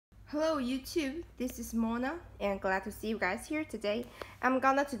Hello YouTube, this is Mona and glad to see you guys here today. I'm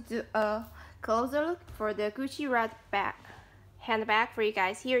gonna to do a closer look for the Gucci red handbag for you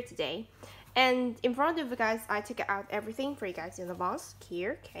guys here today. And in front of you guys, I took out everything for you guys in the box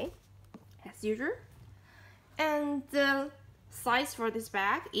here, okay, as usual. And the size for this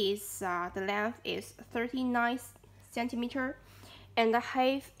bag is, the length is 39 centimeter and the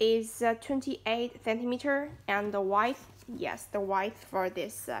height is 28 centimeter and the width, the width for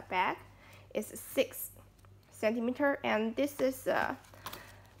this bag is 6 centimeter, and this is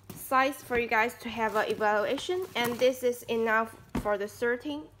size for you guys to have an evaluation, and this is enough for the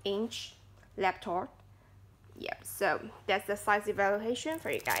 13-inch laptop. So that's the size evaluation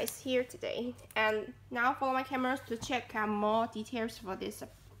for you guys here today. And now follow my cameras to check out more details for this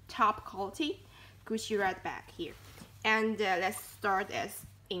top quality Gucci red bag here. And let's start as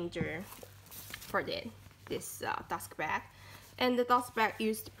in this dust bag. And the dust bag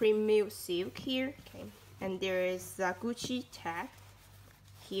used premium silk here, okay. And there is a Gucci tag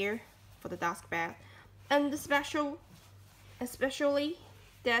here for the dust bag. And especially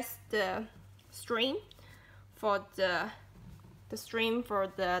that's the string for the string for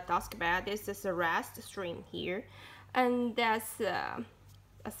the dust bag. This is a rest string here, and that's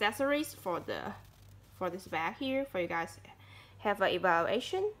accessories for this bag here for you guys have an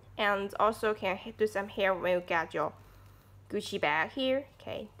evaluation, and also can do some hair when you get your Gucci bag here.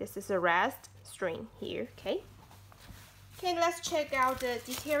 Okay, this is a rest string here. Okay, let's check out the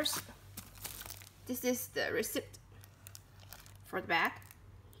details. This is the receipt for the bag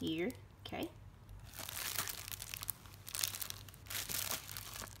here. Okay.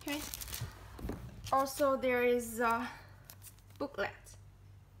 Also there is a booklet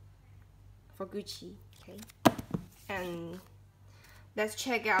for Gucci. Okay, and let's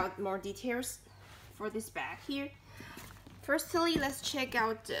check out more details for this bag here. Firstly, let's check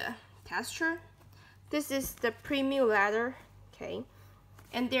out the texture. This is the premium leather, okay,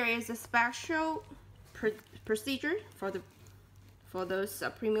 and there is a special procedure for those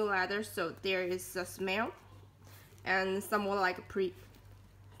premium leather. So there is a smell and somewhat like a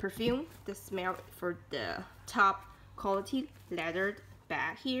perfume. The smell for the top quality leather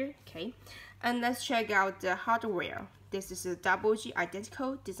bag here, okay. And let's check out the hardware. This is a double G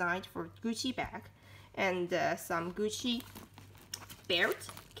identical designed for Gucci bag, and some Gucci belt,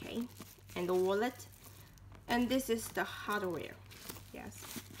 okay, and the wallet. And this is the hardware, yes.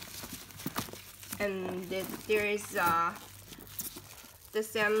 And there is the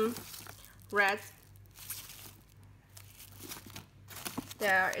same red.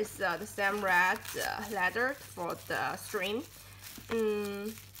 There is the same red leather for the string.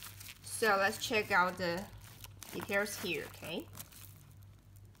 So let's check out the details here, okay.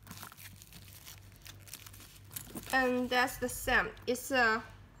 And that's the same. It's a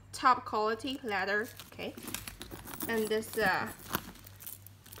top quality leather, okay. And this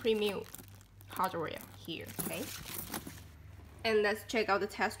premium hardware here, okay. And let's check out the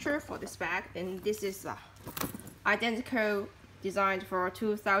texture for this bag. And this is identical designed for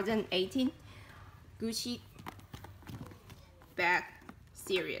 2018 Gucci bag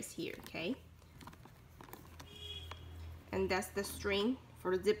series here, okay. And that's the string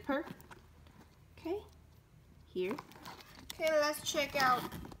for the zipper, okay, here. Okay, let's check out,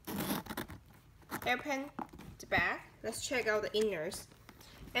 open the bag. Let's check out the inners.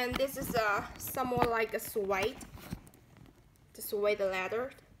 And this is somewhat like a suede, the suede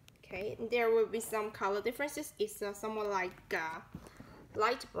leather, okay. And there will be some color differences. It's somewhat like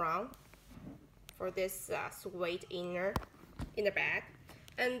light brown for this suede inner in the bag.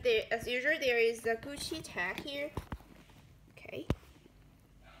 And there, as usual, there is a Gucci tag here, okay.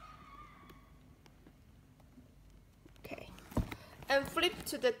 And flip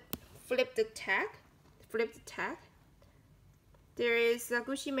the tag. There is a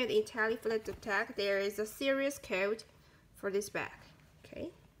Gucci made in Italy. Flip the tag. There is a series code for this bag,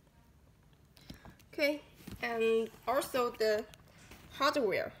 okay. And also the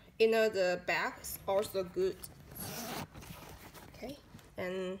hardware in the bag is also good, okay.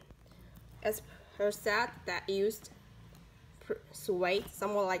 And as per said, that used suede,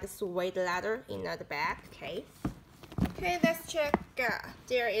 somewhat like a suede leather in the bag, okay. Let's check.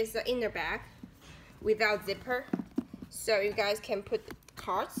 There is the inner bag without zipper, so you guys can put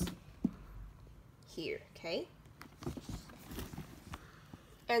cards here, okay.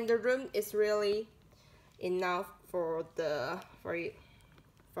 And the room is really enough for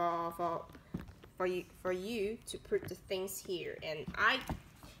you to put the things here. And I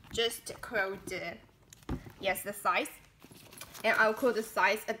just quote the size. And I'll quote the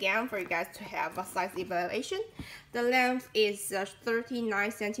size again for you guys to have a size evaluation. The length is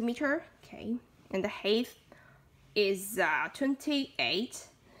 39 centimeter, okay, and the height is 28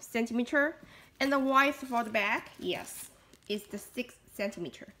 centimeter, and the width for the bag, yes, is the 6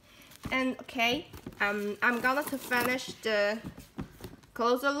 centimeter. And okay, I'm gonna to finish the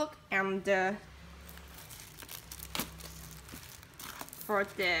closer look and for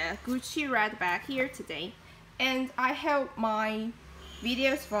the Gucci red bag here today. And I have my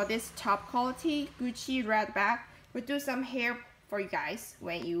videos for this top quality Gucci red bag. We'll do some help for you guys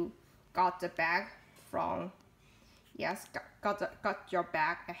when you got the bag from, yes, got your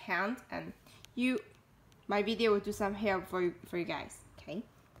bag at hand, and my video will do some help for you guys, okay?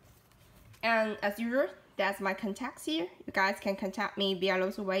 And as usual, that's my contacts here. You guys can contact me via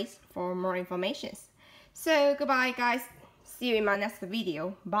lots of ways for more information. So goodbye guys, see you in my next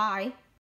video, bye.